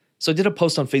So I did a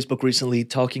post on Facebook recently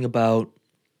talking about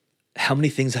how many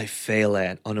things I fail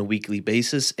at on a weekly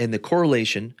basis and the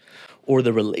correlation or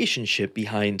the relationship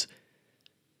behind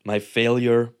my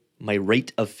failure, my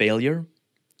rate of failure,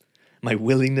 my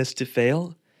willingness to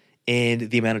fail,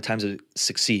 and the amount of times I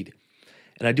succeed.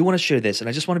 And I do want to share this, and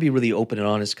I just want to be really open and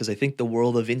honest because I think the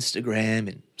world of Instagram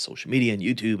and social media and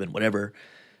YouTube and whatever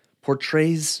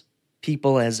portrays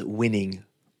people as winning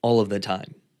all of the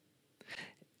time.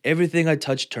 Everything I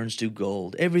touch turns to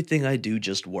gold. Everything I do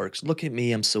just works. Look at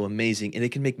me, I'm so amazing. And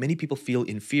it can make many people feel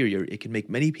inferior. It can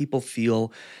make many people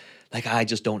feel like I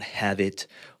just don't have it,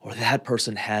 or that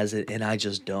person has it and I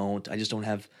just don't. I don't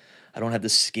have the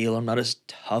skill. I'm not as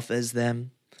tough as them.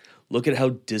 Look at how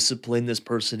disciplined this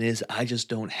person is. I just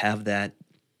don't have that.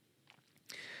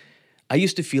 I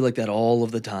used to feel like that all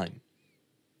of the time.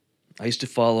 I used to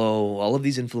follow all of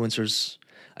these influencers.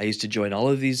 I used to join all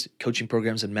of these coaching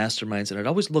programs and masterminds, and I'd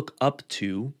always look up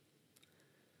to,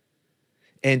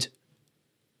 and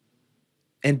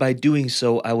by doing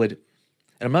so, and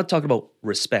I'm not talking about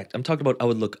respect. I'm talking about I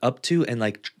would look up to and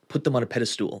like put them on a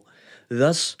pedestal,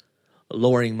 thus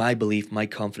lowering my belief, my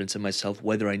confidence in myself,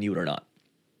 whether I knew it or not.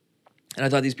 And I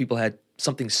thought these people had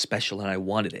something special and I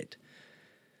wanted it.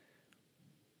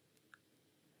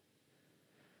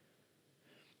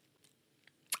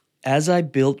 As I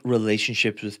built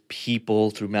relationships with people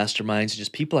through masterminds,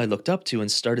 just people I looked up to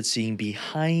and started seeing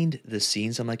behind the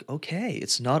scenes, I'm like, okay,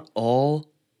 it's not all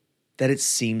that it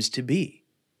seems to be.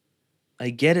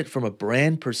 I get it from a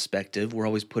brand perspective. We're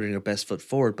always putting our best foot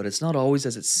forward, but it's not always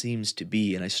as it seems to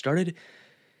be. And I started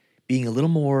being a little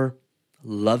more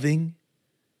loving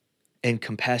and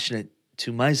compassionate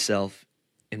to myself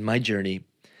in my journey.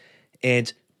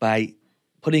 And by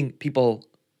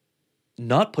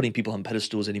not putting people on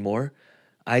pedestals anymore,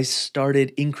 I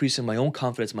started increasing my own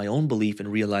confidence, my own belief,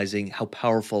 and realizing how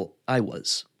powerful I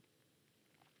was.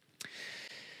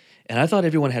 And I thought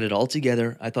everyone had it all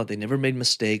together. I thought they never made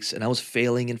mistakes, and I was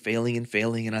failing and failing and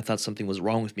failing, and I thought something was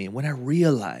wrong with me. And when I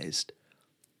realized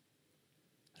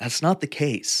that's not the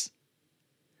case,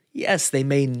 yes, they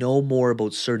may know more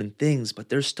about certain things, but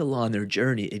they're still on their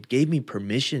journey. It gave me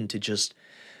permission to just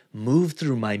move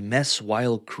through my mess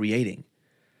while creating.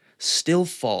 Still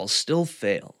fall, still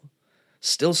fail,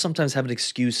 still sometimes have an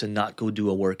excuse and not go do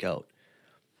a workout.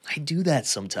 I do that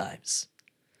sometimes.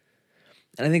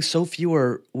 And I think so few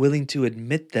are willing to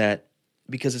admit that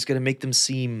because it's going to make them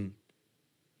seem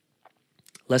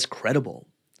less credible.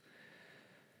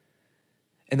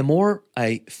 And the more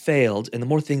I failed and the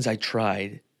more things I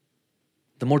tried,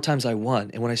 the more times I won.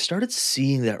 And when I started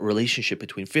seeing that relationship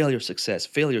between failure, success,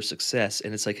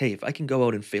 and it's like, hey, if I can go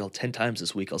out and fail 10 times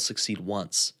this week, I'll succeed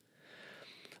once.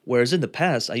 Whereas in the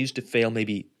past, I used to fail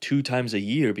maybe 2 times a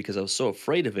year because I was so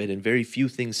afraid of it, and very few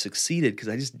things succeeded because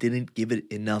I just didn't give it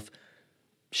enough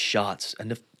shots,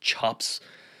 enough chops,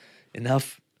 I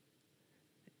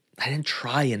didn't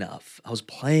try enough. I was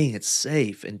playing it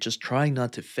safe and just trying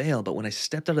not to fail. But when I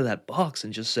stepped out of that box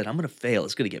and just said, I'm going to fail,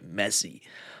 it's going to get messy,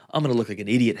 I'm going to look like an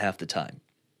idiot half the time,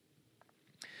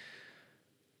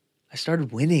 I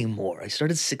started winning more. I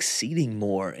started succeeding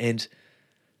more. And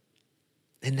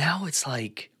now it's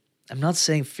like, I'm not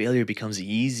saying failure becomes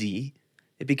easy.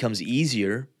 It becomes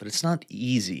easier, but it's not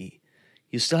easy.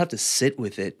 You still have to sit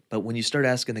with it. But when you start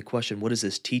asking the question, what is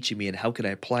this teaching me and how can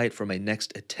I apply it for my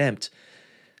next attempt?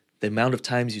 The amount of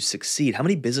times you succeed, how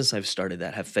many businesses I've started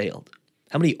that have failed,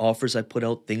 how many offers I put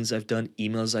out, things I've done,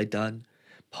 emails I've done,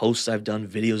 posts I've done,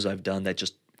 videos I've done that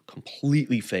just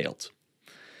completely failed.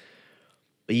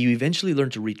 But you eventually learn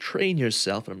to retrain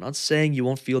yourself, and I'm not saying you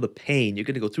won't feel the pain. You're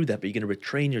going to go through that, but you're going to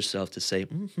retrain yourself to say,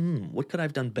 what could I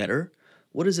have done better?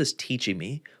 What is this teaching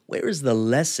me? Where is the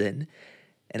lesson?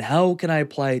 And how can I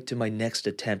apply it to my next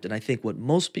attempt? And I think what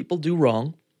most people do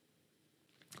wrong,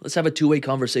 let's have a two-way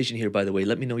conversation here, by the way.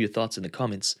 Let me know your thoughts in the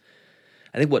comments.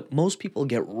 I think what most people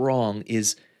get wrong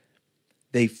is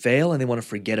they fail and they want to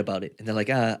forget about it. And they're like,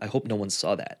 I hope no one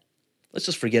saw that. Let's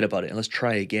just forget about it and let's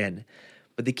try again.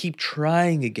 But they keep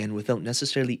trying again without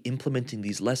necessarily implementing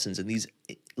these lessons. And these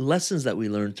lessons that we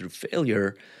learn through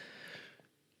failure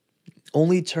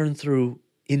only turn through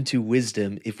into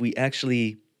wisdom if we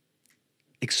actually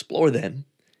explore them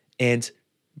and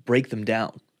break them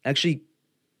down. Actually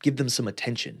give them some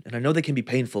attention. And I know they can be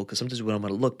painful because sometimes we don't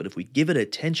want to look, but if we give it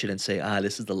attention and say,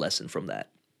 this is the lesson from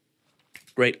that,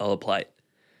 great, I'll apply it.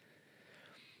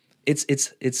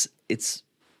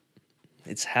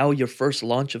 It's how your first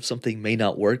launch of something may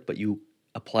not work, but you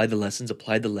apply the lessons,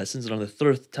 and on the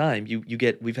third time,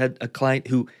 we've had a client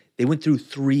who they went through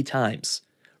 3 times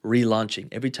relaunching,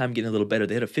 every time getting a little better.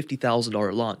 They had a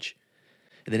 $50,000 launch.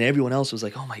 And then everyone else was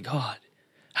like, oh my God,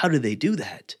 how did they do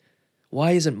that?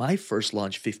 Why isn't my first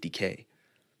launch 50K?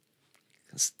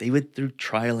 Because they went through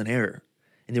trial and error,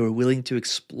 and they were willing to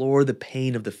explore the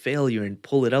pain of the failure and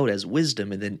pull it out as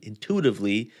wisdom, and then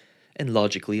intuitively and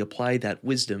logically apply that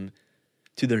wisdom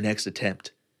to their next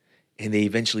attempt. And they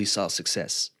eventually saw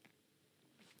success.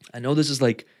 I know this is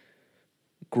like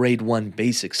grade 1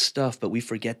 basic stuff, but we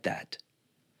forget that.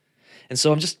 And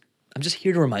so I'm just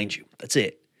here to remind you. That's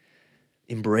it.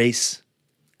 Embrace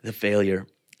the failure.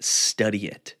 Study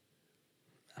it.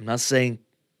 I'm not saying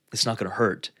it's not going to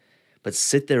hurt, but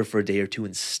sit there for a day or two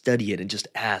and study it and just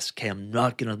ask, okay, I'm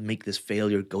not going to make this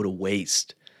failure go to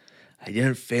waste. I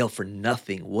didn't fail for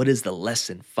nothing. What is the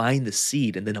lesson? Find the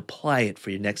seed and then apply it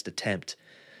for your next attempt.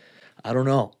 I don't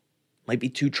know. Might be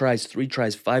 2 tries, 3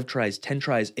 tries, 5 tries, 10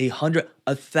 tries, 100,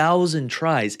 1,000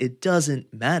 tries. It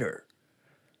doesn't matter.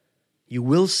 You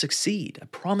will succeed. I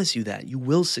promise you that. You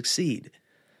will succeed.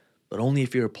 But only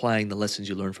if you're applying the lessons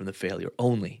you learned from the failure.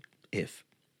 Only if.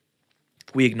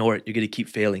 If we ignore it, you're going to keep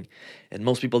failing. And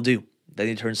most people do. Then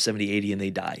they turn 70, 80, and they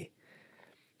die.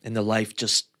 And their life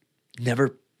just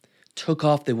never took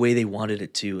off the way they wanted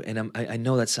it to. And I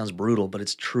know that sounds brutal, but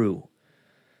it's true.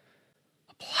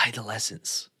 Apply the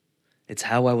lessons. It's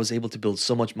how I was able to build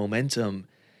so much momentum.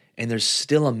 And there's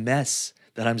still a mess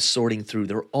that I'm sorting through.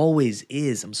 There always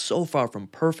is. I'm so far from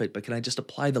perfect, but can I just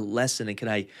apply the lesson and can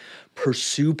I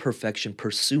pursue perfection,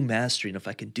 pursue mastery? And if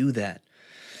I can do that,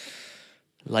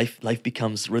 life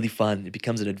becomes really fun. It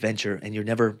becomes an adventure, and you're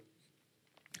never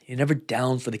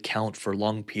down for the count for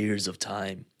long periods of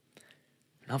time.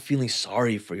 You're not feeling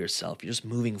sorry for yourself. You're just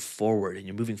moving forward, and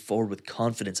you're moving forward with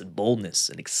confidence and boldness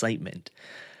and excitement.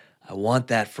 I want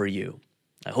that for you.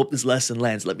 I hope this lesson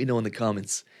lands. Let me know in the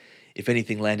comments if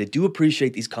anything landed. Do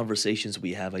appreciate these conversations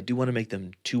we have. I do want to make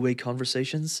them two-way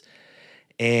conversations.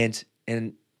 And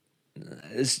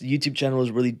this YouTube channel is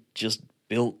really just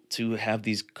built to have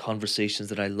these conversations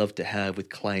that I love to have with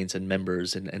clients and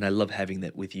members. And I love having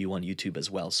that with you on YouTube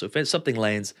as well. So if something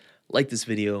lands, like this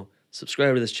video,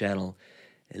 subscribe to this channel,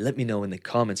 and let me know in the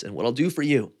comments. And what I'll do for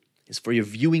you is for your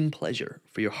viewing pleasure,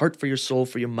 for your heart, for your soul,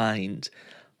 for your mind,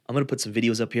 I'm going to put some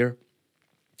videos up here.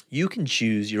 You can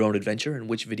choose your own adventure and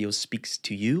which video speaks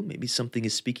to you. Maybe something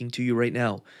is speaking to you right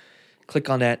now. Click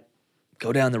on that.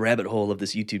 Go down the rabbit hole of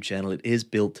this YouTube channel. It is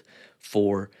built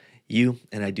for you,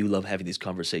 and I do love having these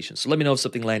conversations. So let me know if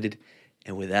something landed.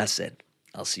 And with that said,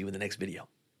 I'll see you in the next video.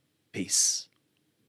 Peace.